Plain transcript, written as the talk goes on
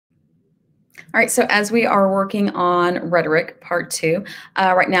All right, so as we are working on rhetoric part two,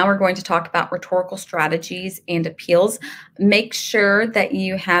 right now we're going to talk about rhetorical strategies and appeals. Make sure that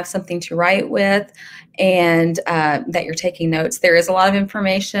you have something to write with and that you're taking notes. There is a lot of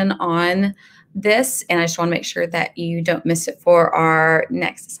information on this, and I just want to make sure that you don't miss it for our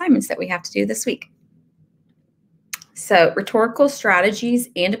next assignments that we have to do this week. So, rhetorical strategies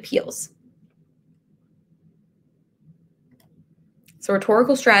and appeals. So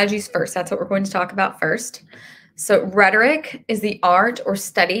rhetorical strategies first, that's what we're going to talk about first. So rhetoric is the art or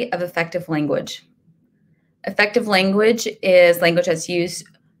study of effective language. Effective language is language that's used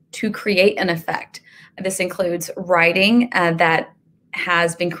to create an effect. This includes writing that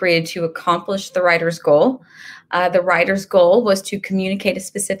has been created to accomplish the writer's goal. The writer's goal was to communicate a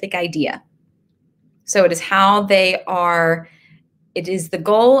specific idea. So it is how they are, it is the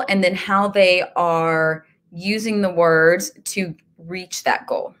goal and then how they are using the words to reach that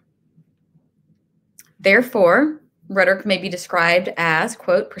goal. Therefore, rhetoric may be described as,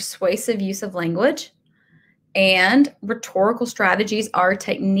 quote, persuasive use of language, and rhetorical strategies are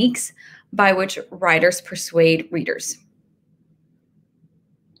techniques by which writers persuade readers.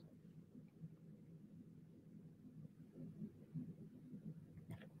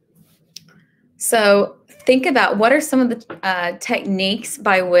 So think about what are some of the techniques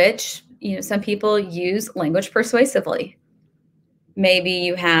by which some people use language persuasively. Maybe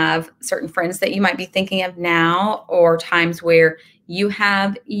you have certain friends that you might be thinking of now, or times where you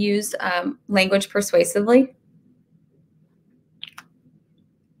have used language persuasively.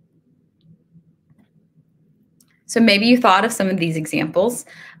 So maybe you thought of some of these examples.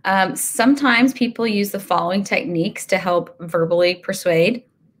 Sometimes people use the following techniques to help verbally persuade.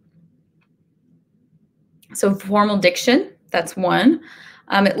 So formal diction, that's one.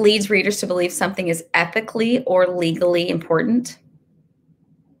 It leads readers to believe something is ethically or legally important.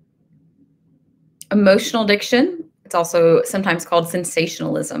 Emotional diction, it's also sometimes called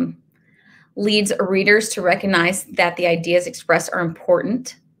sensationalism, leads readers to recognize that the ideas expressed are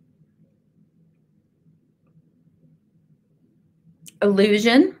important.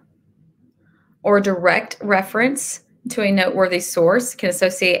 Allusion or direct reference to a noteworthy source can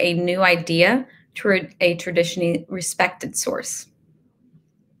associate a new idea to a traditionally respected source.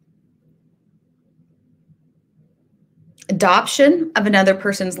 Adoption of another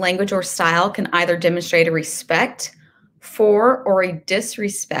person's language or style can either demonstrate a respect for or a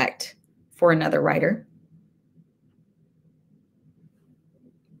disrespect for another writer.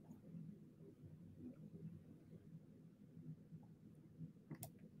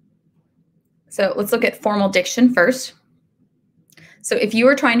 So let's look at formal diction first. So if you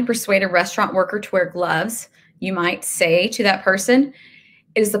were trying to persuade a restaurant worker to wear gloves, you might say to that person,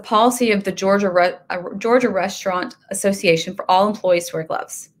 it is the policy of the Georgia Restaurant Association for all employees to wear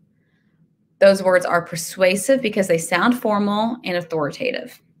gloves. Those words are persuasive because they sound formal and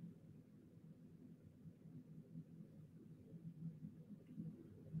authoritative.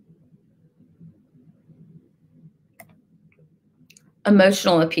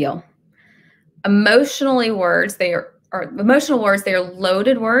 Emotional appeal. Emotional words, they are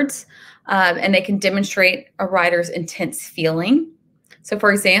loaded words, and they can demonstrate a writer's intense feeling. So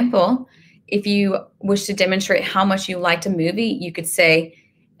for example, if you wish to demonstrate how much you liked a movie, you could say,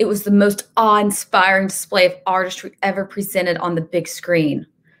 it was the most awe-inspiring display of artistry ever presented on the big screen.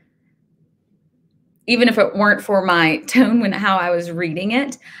 Even if it weren't for my tone when how I was reading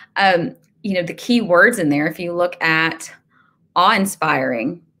it, the key words in there, if you look at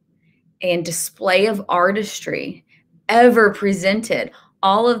awe-inspiring and display of artistry ever presented,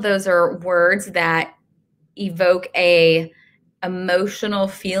 all of those are words that evoke a emotional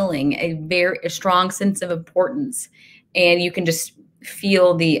feeling, a strong sense of importance, and you can just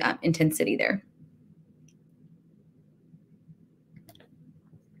feel the intensity there.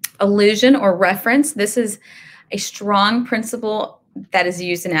 Allusion or reference, this is a strong principle that is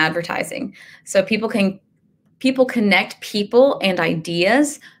used in advertising. So people connect people and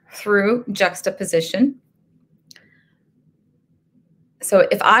ideas through juxtaposition. So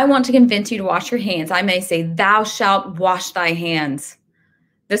if I want to convince you to wash your hands, I may say, thou shalt wash thy hands.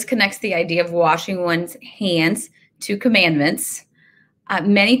 This connects the idea of washing one's hands to commandments.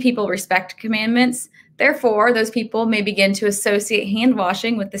 Many people respect commandments. Therefore, those people may begin to associate hand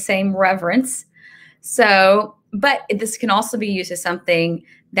washing with the same reverence. But this can also be used as something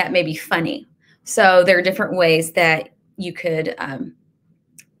that may be funny. So there are different ways that you could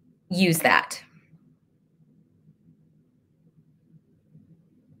use that.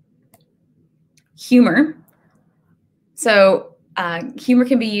 Humor. So humor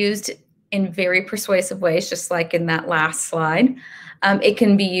can be used in very persuasive ways, just like in that last slide. It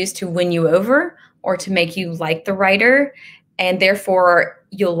can be used to win you over or to make you like the writer, and therefore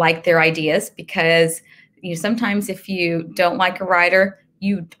you'll like their ideas, because sometimes if you don't like a writer,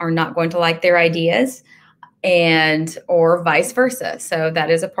 you are not going to like their ideas, and or vice versa. So that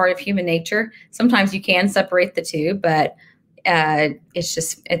is a part of human nature. Sometimes you can separate the two, but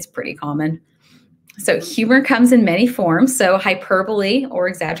it's pretty common. So humor comes in many forms. So hyperbole or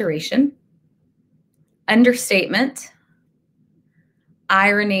exaggeration, understatement,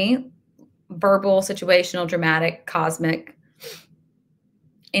 irony, verbal, situational, dramatic, cosmic,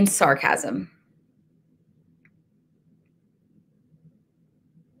 and sarcasm.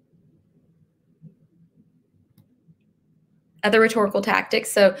 Other rhetorical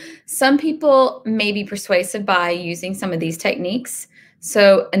tactics. So some people may be persuasive by using some of these techniques.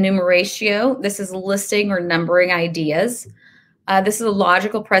 So enumeratio, this is listing or numbering ideas. This is a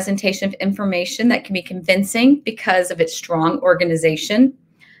logical presentation of information that can be convincing because of its strong organization.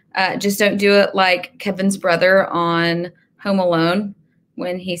 Just don't do it like Kevin's brother on Home Alone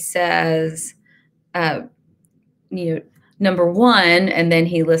when he says, number one, and then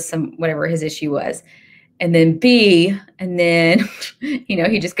he lists whatever his issue was, and then B, and then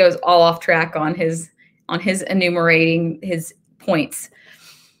he just goes all off track on his enumerating his points.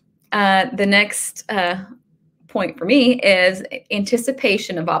 The next point for me is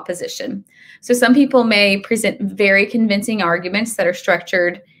anticipation of opposition. So some people may present very convincing arguments that are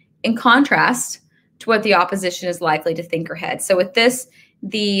structured in contrast to what the opposition is likely to think or head. So with this,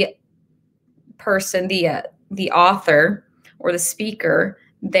 the person, the author or the speaker,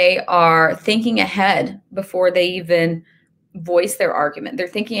 they are thinking ahead before they even voice their argument. They're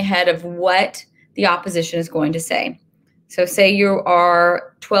thinking ahead of what the opposition is going to say. So say you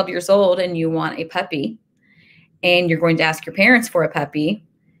are 12 years old and you want a puppy, and you're going to ask your parents for a puppy.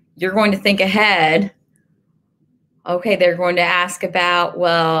 You're going to think ahead. Okay, they're going to ask about,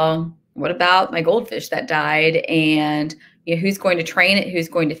 well, what about my goldfish that died? And who's going to train it? Who's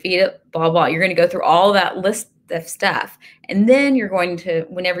going to feed it? Blah, blah. You're going to go through all that list of stuff. And then you're going to,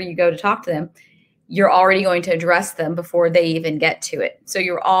 whenever you go to talk to them, you're already going to address them before they even get to it. So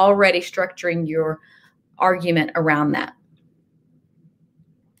you're already structuring your argument around that.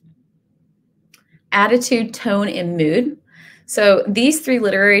 Attitude, tone, and mood. So these three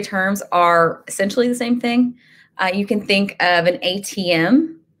literary terms are essentially the same thing. You can think of an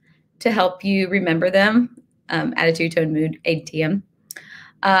ATM to help you remember them. Attitude, tone, mood, ATM.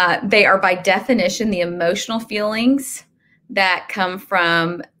 They are by definition the emotional feelings that come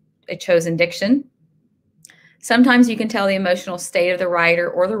from a chosen diction. Sometimes you can tell the emotional state of the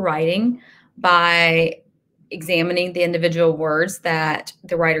writer or the writing by examining the individual words that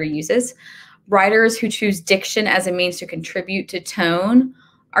the writer uses. Writers who choose diction as a means to contribute to tone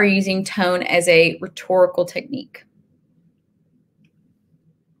are using tone as a rhetorical technique.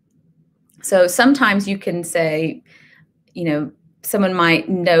 So sometimes you can say, someone might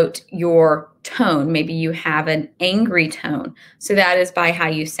note your tone. Maybe you have an angry tone. So that is by how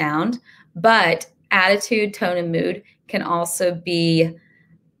you sound. But attitude, tone, and mood can also be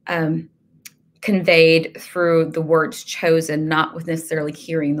conveyed through the words chosen, not with necessarily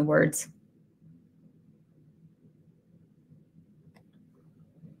hearing the words.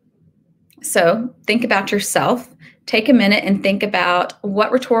 So think about yourself. Take a minute and think about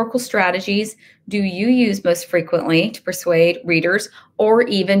what rhetorical strategies do you use most frequently to persuade readers or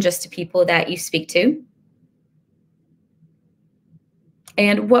even just to people that you speak to?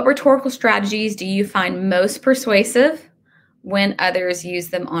 And what rhetorical strategies do you find most persuasive when others use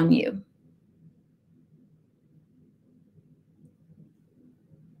them on you?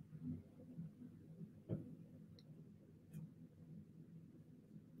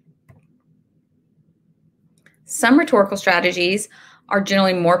 Some rhetorical strategies are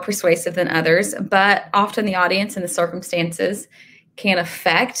generally more persuasive than others, but often the audience and the circumstances can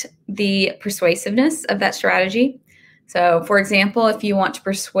affect the persuasiveness of that strategy. So, for example, if you want to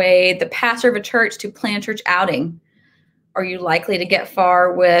persuade the pastor of a church to plan a church outing, are you likely to get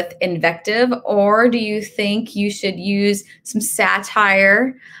far with invective, or do you think you should use some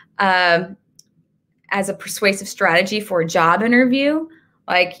satire as a persuasive strategy for a job interview?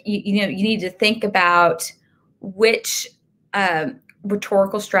 Like, you need to think about which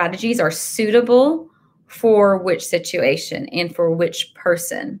rhetorical strategies are suitable for which situation and for which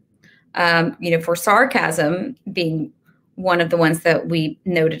person. For sarcasm being one of the ones that we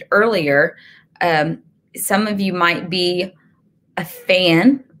noted earlier, some of you might be a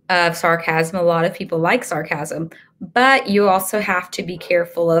fan of sarcasm. A lot of people like sarcasm, but you also have to be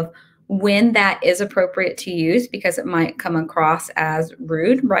careful of when that is appropriate to use, because it might come across as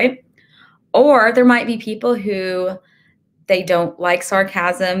rude, right? Or there might be people who they don't like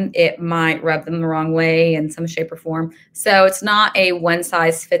sarcasm, it might rub them the wrong way in some shape or form. So it's not a one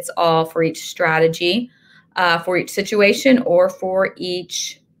size fits all for each strategy, for each situation, or for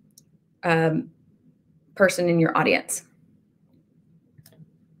each person in your audience.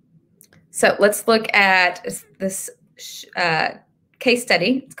 So let's look at this case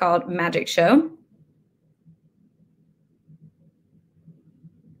study. It's called Magic Show.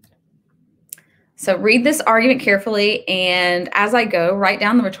 So read this argument carefully, and as I go, write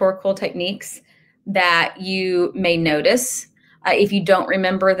down the rhetorical techniques that you may notice. If you don't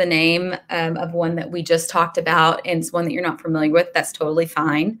remember the name of one that we just talked about and it's one that you're not familiar with, that's totally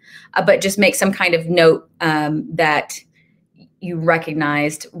fine. But just make some kind of note that you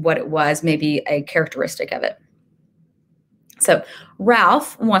recognized what it was, maybe a characteristic of it. So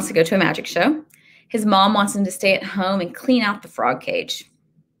Ralph wants to go to a magic show. His mom wants him to stay at home and clean out the frog cage.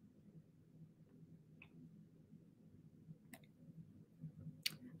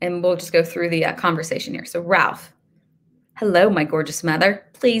 And we'll just go through the conversation here. So Ralph, hello, my gorgeous mother.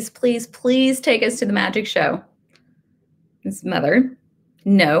 Please, please, please take us to the magic show. His mother,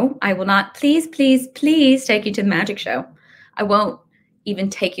 no, I will not. Please, please, please take you to the magic show. I won't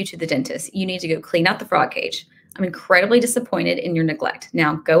even take you to the dentist. You need to go clean out the frog cage. I'm incredibly disappointed in your neglect.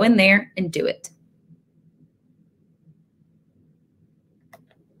 Now go in there and do it.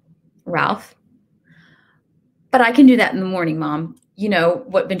 Ralph, but I can do that in the morning, Mom. You know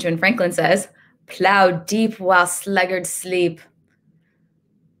what Benjamin Franklin says, plow deep while sluggards sleep.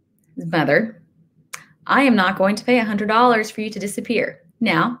 His mother, I am not going to pay $100 for you to disappear.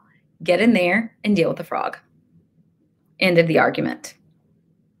 Now, get in there and deal with the frog. End of the argument.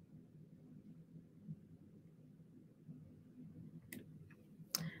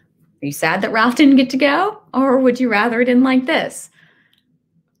 Are you sad that Ralph didn't get to go? Or would you rather it in like this?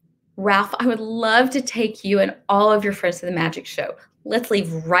 Ralph, I would love to take you and all of your friends to the magic show. Let's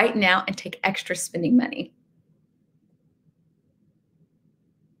leave right now and take extra spending money.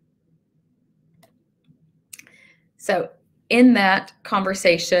 So in that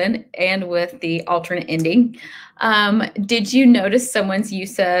conversation and with the alternate ending, did you notice someone's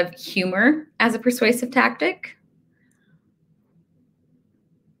use of humor as a persuasive tactic?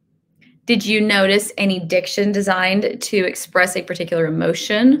 Did you notice any diction designed to express a particular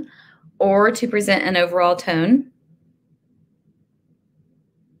emotion or to present an overall tone?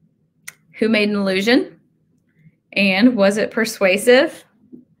 Who made an illusion? And was it persuasive?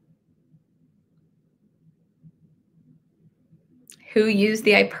 Who used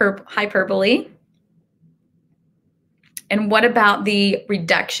the hyperbole? And what about the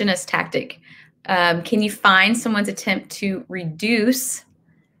reductionist tactic? Can you find someone's attempt to reduce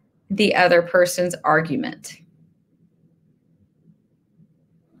the other person's argument?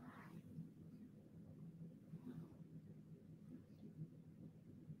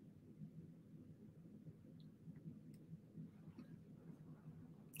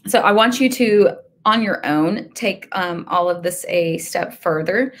 So I want you to, on your own, take all of this a step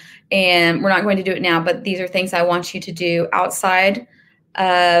further. And we're not going to do it now, but these are things I want you to do outside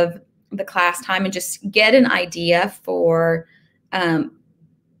of the class time and just get an idea for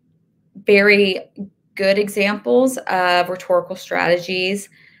very good examples of rhetorical strategies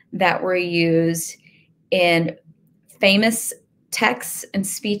that were used in famous texts and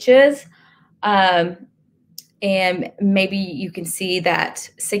speeches. And maybe you can see that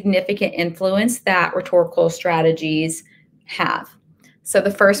significant influence that rhetorical strategies have. So the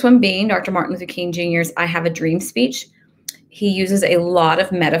first one being Dr. Martin Luther King Jr.'s I Have a Dream speech. He uses a lot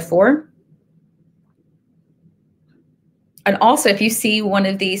of metaphor. And also, if you see one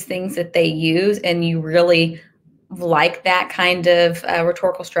of these things that they use and you really like that kind of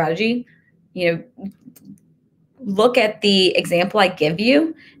rhetorical strategy, you know, look at the example I give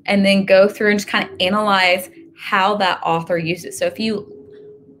you and then go through and just kind of analyze how that author used it. So if you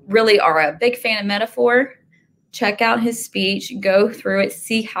really are a big fan of metaphor, check out his speech, go through it,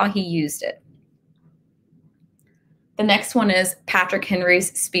 see how he used it. The next one is Patrick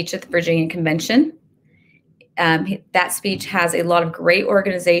Henry's speech at the Virginia Convention. That speech has a lot of great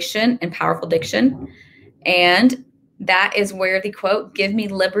organization and powerful diction. And that is where the quote, "Give me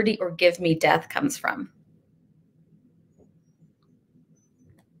liberty or give me death," comes from.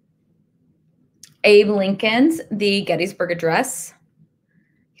 Abe Lincoln's the Gettysburg Address.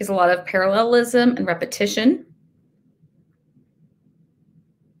 He has a lot of parallelism and repetition.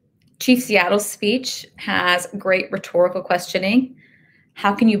 Chief Seattle's speech has great rhetorical questioning.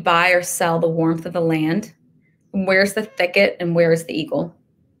 How can you buy or sell the warmth of the land? Where's the thicket and where is the eagle?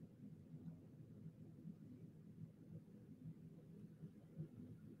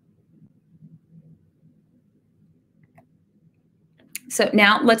 So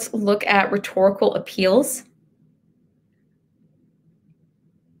now let's look at rhetorical appeals.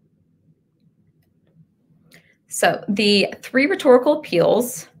 So the three rhetorical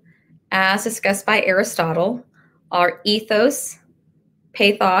appeals, as discussed by Aristotle, are ethos,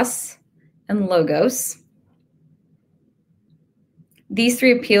 pathos, and logos. These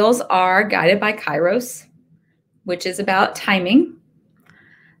three appeals are guided by kairos, which is about timing.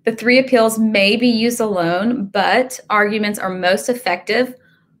 The three appeals may be used alone, but arguments are most effective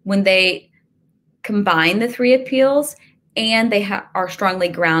when they combine the three appeals and they are strongly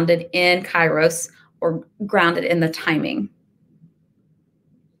grounded in kairos or grounded in the timing.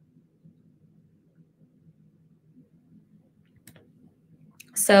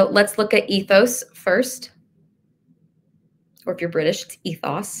 So let's look at ethos first. Or if you're British, it's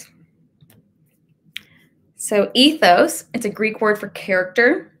ethos. So ethos, it's a Greek word for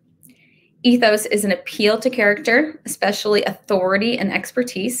character. Ethos is an appeal to character, especially authority and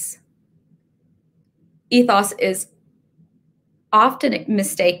expertise. Ethos is often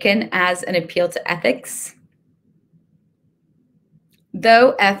mistaken as an appeal to ethics.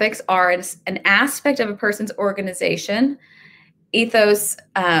 Though ethics are an aspect of a person's organization,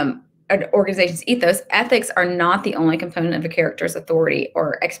 an organization's ethos, ethics are not the only component of a character's authority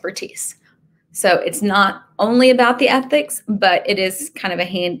or expertise. So it's not only about the ethics, but it is kind of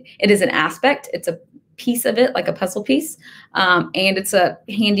it is an aspect. It's a piece of it, like a puzzle piece. And it's a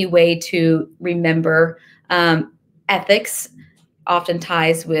handy way to remember ethics often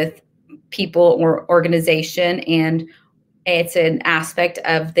ties with people or organization, and it's an aspect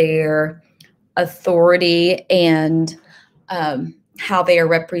of their authority and how they are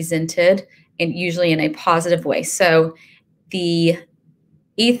represented, and usually in a positive way. So the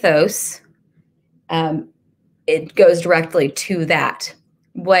ethos, it goes directly to that.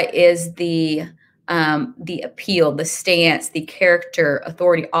 What is the appeal, the stance, the character,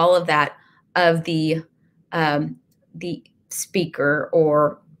 authority, all of that of the speaker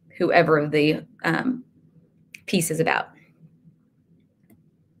or whoever the piece is about.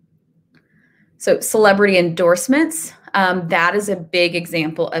 So celebrity endorsements, that is a big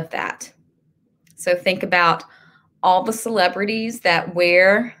example of that. So think about all the celebrities that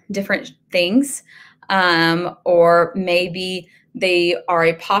wear different things, or maybe they are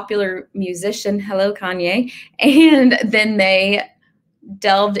a popular musician, hello Kanye, and then they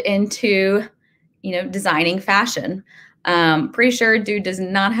delved into, designing fashion. Pretty sure dude does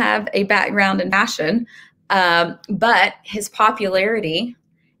not have a background in fashion, but his popularity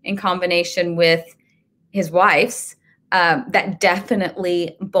in combination with his wife's, that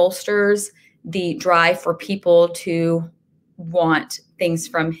definitely bolsters the drive for people to want things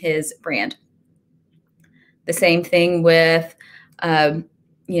from his brand. The same thing with,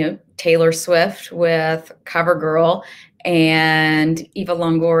 Taylor Swift with CoverGirl and Eva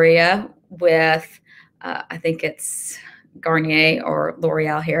Longoria with, I think it's Garnier or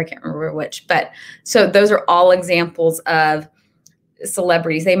L'Oreal here. I can't remember which, but so those are all examples of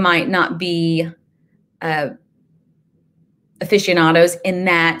celebrities. They might not be aficionados in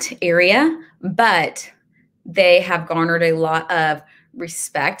that area, but they have garnered a lot of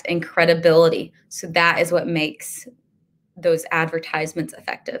respect and credibility. So that is what makes those advertisements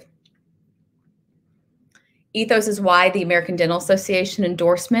effective. Ethos is why the American Dental Association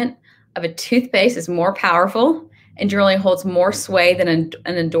endorsement of a toothpaste is more powerful and generally holds more sway than an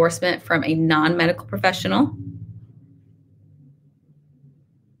endorsement from a non-medical professional.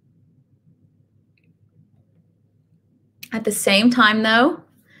 At the same time, though,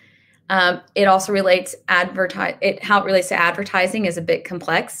 it also relates how it relates to advertising is a bit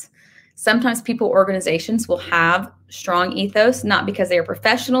complex. Sometimes people, organizations will have strong ethos, not because they are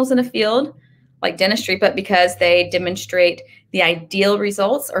professionals in a field like dentistry, but because they demonstrate the ideal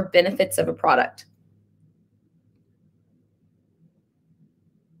results or benefits of a product.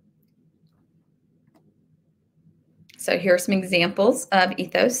 So here are some examples of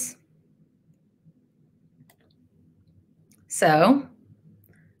ethos. So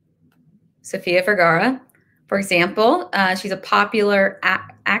Sofia Vergara, for example, she's a popular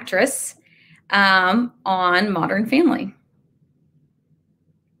actress on Modern Family.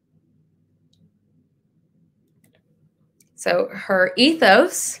 So her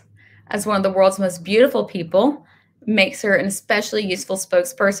ethos as one of the world's most beautiful people makes her an especially useful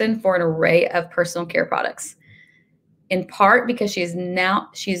spokesperson for an array of personal care products. In part because she's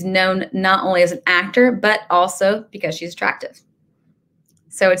known not only as an actor, but also because she's attractive.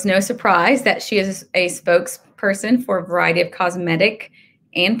 So it's no surprise that she is a spokesperson for a variety of cosmetic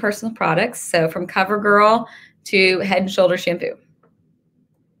and personal products. So from CoverGirl to Head & Shoulders shampoo.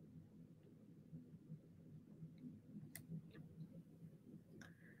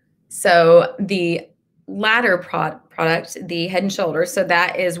 So the latter product, the Head and Shoulders, so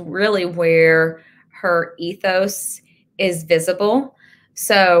that is really where her ethos is visible.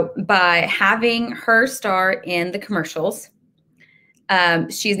 So by having her star in the commercials,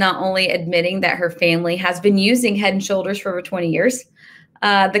 she's not only admitting that her family has been using Head and Shoulders for over 20 years,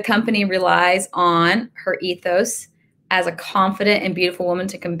 the company relies on her ethos as a confident and beautiful woman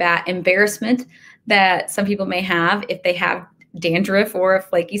to combat embarrassment that some people may have if they have dandruff or a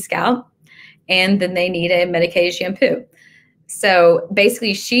flaky scalp, and then they need a medicated shampoo. So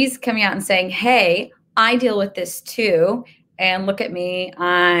basically, she's coming out and saying, hey, I deal with this too. And look at me.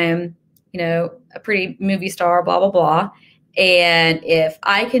 I'm, a pretty movie star, blah, blah, blah. And if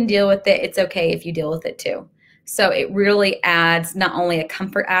I can deal with it, it's okay if you deal with it too. So it really adds not only a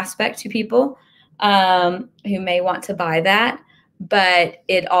comfort aspect to people who may want to buy that, but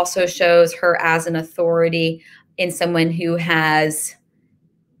it also shows her as an authority in someone who has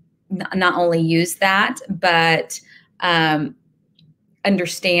not only used that, but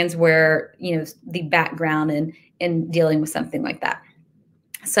understands where, the background in dealing with something like that.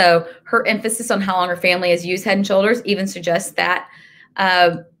 So her emphasis on how long her family has used Head and Shoulders even suggests that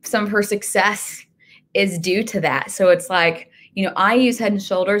some of her success is due to that. So it's like, I use Head and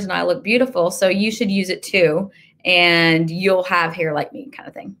Shoulders and I look beautiful, so you should use it too, and you'll have hair like me, kind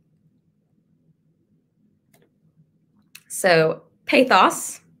of thing. So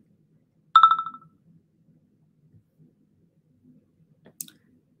pathos.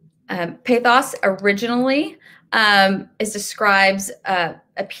 Pathos originally describes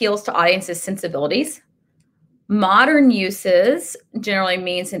appeals to audiences' sensibilities. Modern uses generally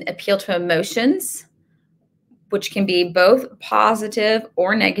means an appeal to emotions, which can be both positive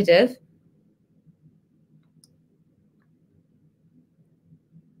or negative.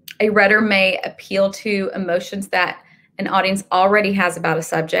 A rhetor may appeal to emotions that an audience already has about a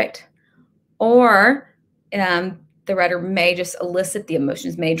subject, or the rhetor may just elicit the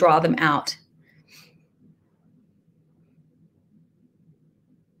emotions, may draw them out.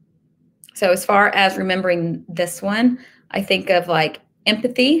 So as far as remembering this one, I think of like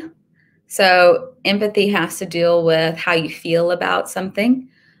empathy. So empathy has to deal with how you feel about something,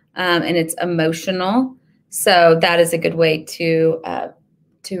 and it's emotional. So that is a good way to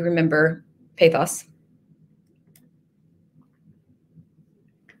remember pathos.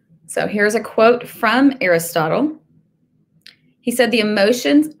 So here's a quote from Aristotle. He said, "The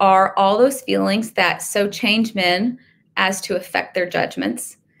emotions are all those feelings that so change men as to affect their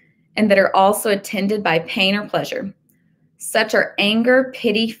judgments, and that are also attended by pain or pleasure. Such are anger,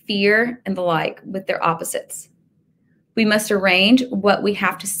 pity, fear, and the like, with their opposites. We must arrange what we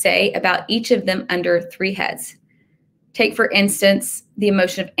have to say about each of them under 3 heads. Take, for instance, the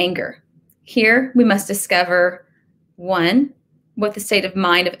emotion of anger. Here we must discover 1, what the state of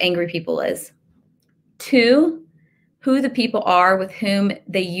mind of angry people is. 2, who the people are with whom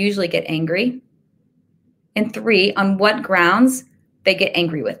they usually get angry. And 3, on what grounds they get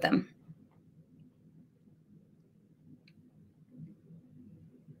angry with them."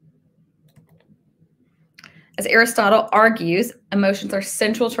 As Aristotle argues, emotions are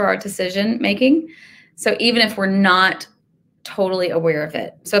central to our decision making. So even if we're not totally aware of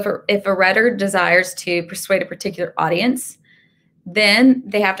it. So if a rhetor desires to persuade a particular audience, then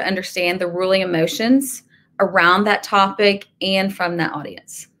they have to understand the ruling emotions around that topic and from that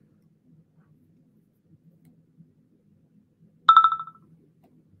audience.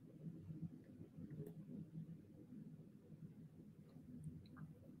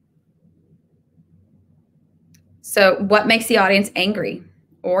 So what makes the audience angry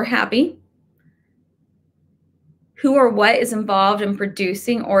or happy? Who or what is involved in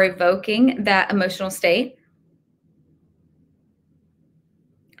producing or evoking that emotional state?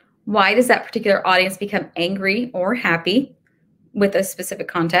 Why does that particular audience become angry or happy with a specific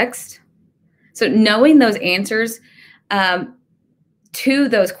context? So knowing those answers to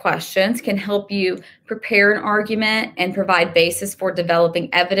those questions can help you prepare an argument and provide basis for developing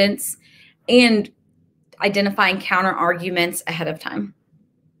evidence and identifying counter arguments ahead of time.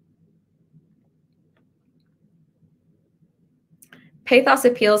 Pathos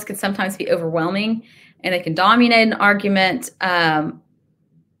appeals can sometimes be overwhelming, and they can dominate an argument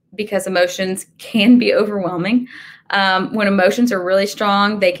because emotions can be overwhelming. When emotions are really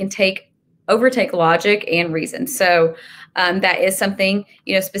strong, they can overtake logic and reason. So that is something,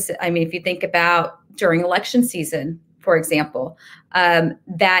 specific. I mean, if you think about during election season, for example,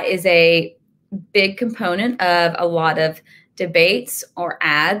 that is a big component of a lot of debates or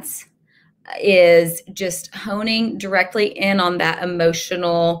ads, is just honing directly in on that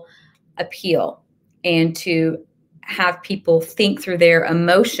emotional appeal and to have people think through their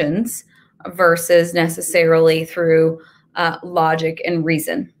emotions versus necessarily through logic and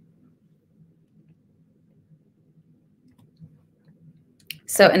reason.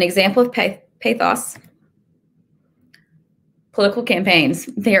 So an example of pathos, political campaigns.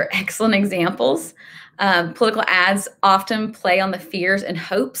 They're excellent examples. Political ads often play on the fears and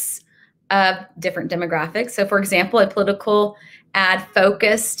hopes of different demographics. So for example, a political ad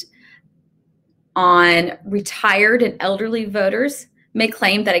focused on retired and elderly voters may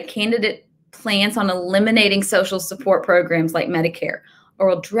claim that a candidate plans on eliminating social support programs like Medicare or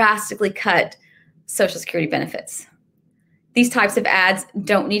will drastically cut Social Security benefits. These types of ads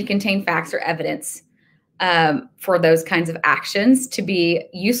don't need to contain facts or evidence for those kinds of actions to be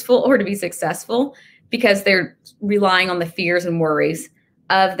useful or to be successful, because they're relying on the fears and worries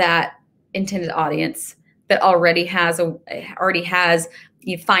of that intended audience that already has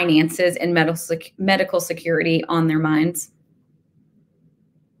finances and medical security on their minds.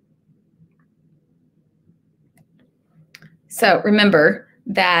 So remember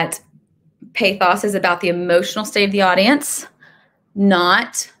that pathos is about the emotional state of the audience,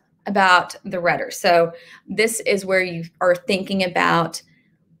 not about the rhetoric. So this is where you are thinking about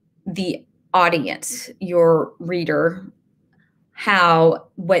the audience, your reader,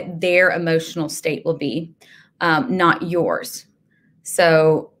 what their emotional state will be, not yours.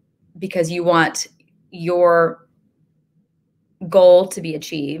 So because you want your goal to be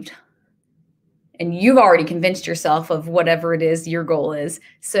achieved, and you've already convinced yourself of whatever it is your goal is.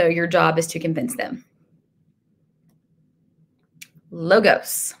 So your job is to convince them.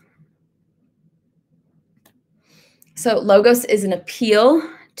 Logos. So logos is an appeal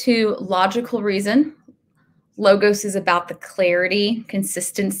to logical reason. Logos is about the clarity,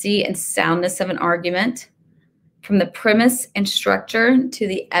 consistency, and soundness of an argument, from the premise and structure to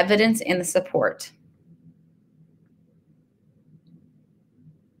the evidence and the support.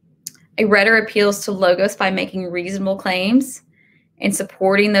 A rhetor appeals to logos by making reasonable claims and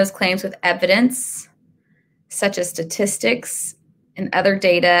supporting those claims with evidence, such as statistics and other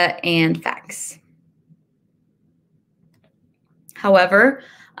data and facts. However,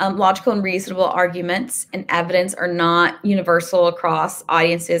 logical and reasonable arguments and evidence are not universal across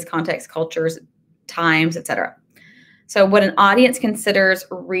audiences, contexts, cultures, times, etc. So what an audience considers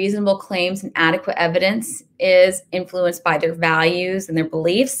reasonable claims and adequate evidence is influenced by their values and their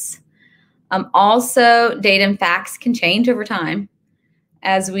beliefs. Also, data and facts can change over time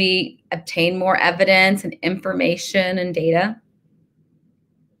as we obtain more evidence and information and data.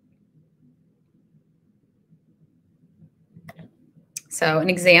 So an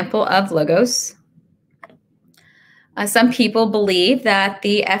example of logos. Some people believe that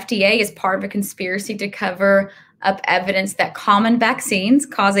the FDA is part of a conspiracy to cover up evidence that common vaccines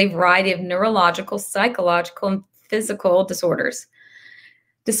cause a variety of neurological, psychological, and physical disorders.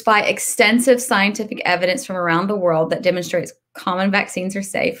 Despite extensive scientific evidence from around the world that demonstrates common vaccines are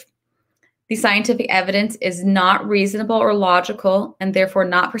safe, the scientific evidence is not reasonable or logical and therefore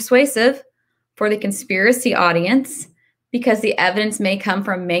not persuasive for the conspiracy audience, because the evidence may come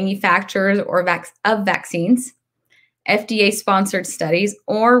from manufacturers or of vaccines, FDA-sponsored studies,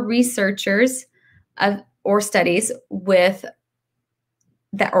 or researchers or studies that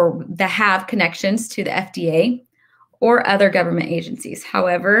have connections to the FDA or other government agencies.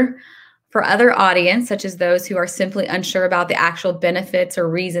 However, for other audience, such as those who are simply unsure about the actual benefits or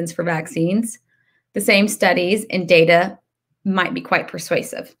reasons for vaccines, the same studies and data might be quite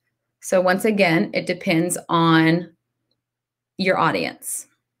persuasive. So once again, it depends on your audience.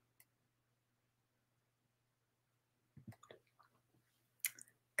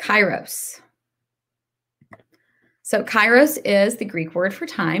 Kairos. So Kairos is the Greek word for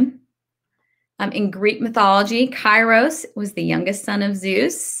time. In Greek mythology, Kairos was the youngest son of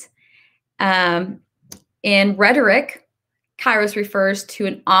Zeus. In rhetoric, Kairos refers to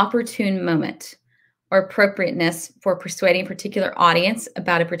an opportune moment or appropriateness for persuading a particular audience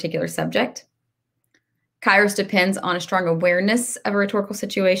about a particular subject. Kairos depends on a strong awareness of a rhetorical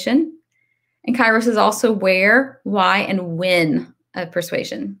situation. And Kairos is also where, why, and when of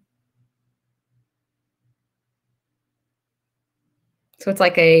persuasion. So it's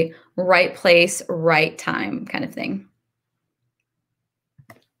like a right place, right time kind of thing.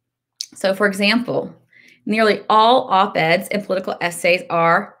 So for example, nearly all op-eds and political essays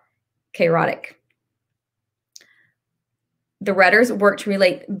are kairotic. The rhetors work to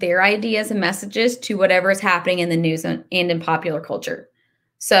relate their ideas and messages to whatever is happening in the news and in popular culture.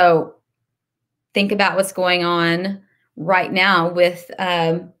 So think about what's going on right now with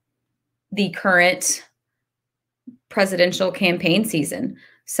the current presidential campaign season.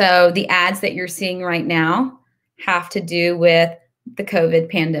 So the ads that you're seeing right now have to do with the COVID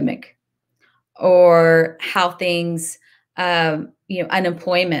pandemic or how things,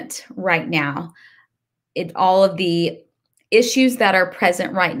 unemployment right now, all of the issues that are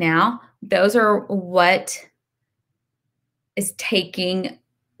present right now, those are what is taking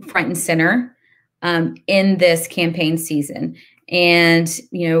front and center in this campaign season. And,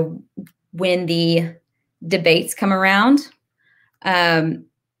 when the debates come around,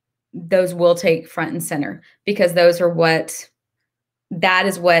 those will take front and center because that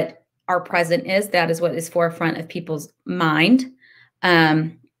is what our president is. That is what is forefront of people's mind.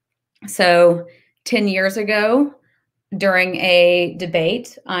 So 10 years ago, during a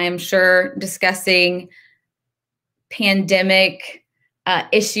debate, I am sure discussing pandemic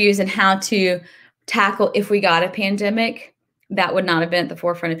issues and how to tackle if we got a pandemic, that would not have been at the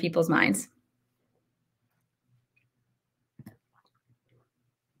forefront of people's minds.